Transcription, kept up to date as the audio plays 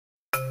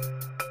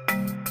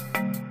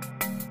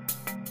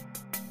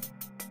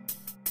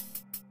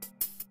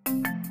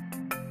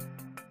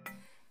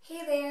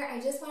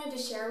I just wanted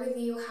to share with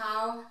you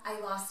how I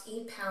lost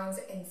 8 pounds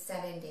in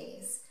 7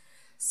 days.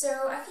 So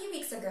a few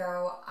weeks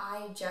ago,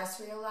 I just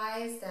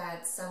realized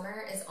that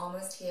summer is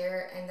almost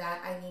here and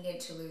that I needed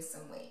to lose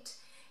some weight.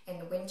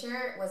 And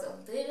winter was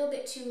a little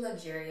bit too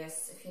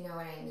luxurious, if you know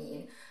what I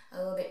mean. A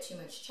little bit too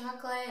much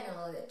chocolate and a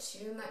little bit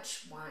too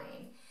much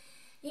wine.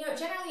 You know,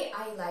 generally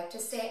I like to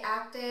stay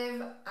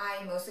active.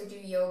 I mostly do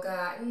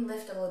yoga and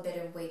lift a little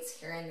bit of weights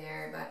here and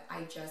there, but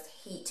I just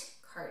hate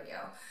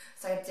cardio.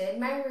 So I did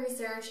my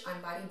research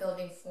on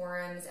bodybuilding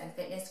forums and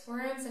fitness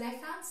forums, and I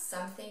found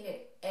something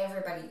that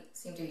everybody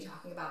seemed to be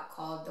talking about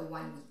called the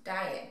 1 week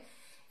diet.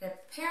 And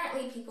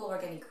apparently people were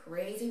getting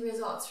crazy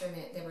results from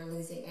it. They were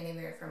losing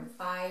anywhere from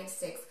 5,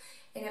 6,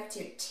 and up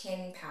to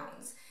 10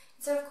 pounds.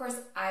 So of course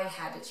I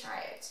had to try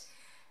it.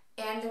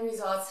 And the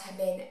results have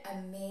been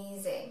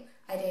amazing.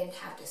 I didn't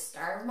have to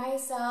starve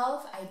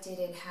myself. I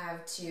didn't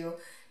have to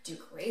do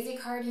crazy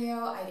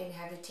cardio. I didn't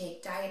have to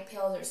take diet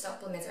pills or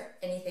supplements or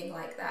anything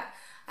like that.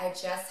 I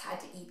just had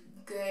to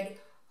eat good,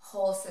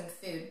 wholesome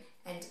food,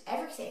 and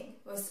everything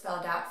was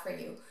spelled out for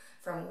you,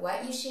 from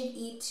what you should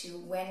eat to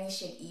when you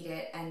should eat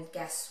it. And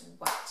guess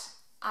what?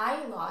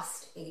 I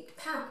lost 8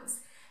 pounds,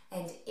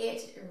 and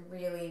it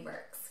really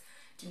works.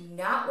 Do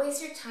not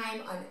waste your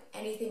time on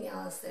anything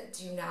else that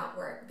do not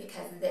work,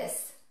 because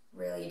this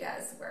really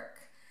does work.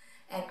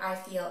 And I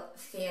feel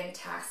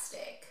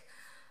fantastic.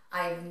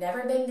 I've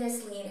never been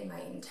this lean in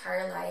my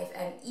entire life,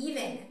 and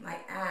even my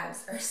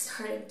abs are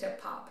starting to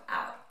pop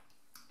out.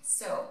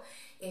 So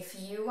if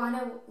you want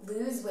to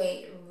lose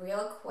weight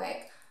real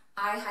quick,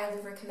 I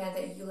highly recommend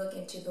that you look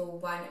into the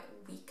 1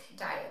 week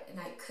diet, and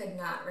I could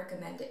not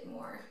recommend it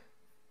more.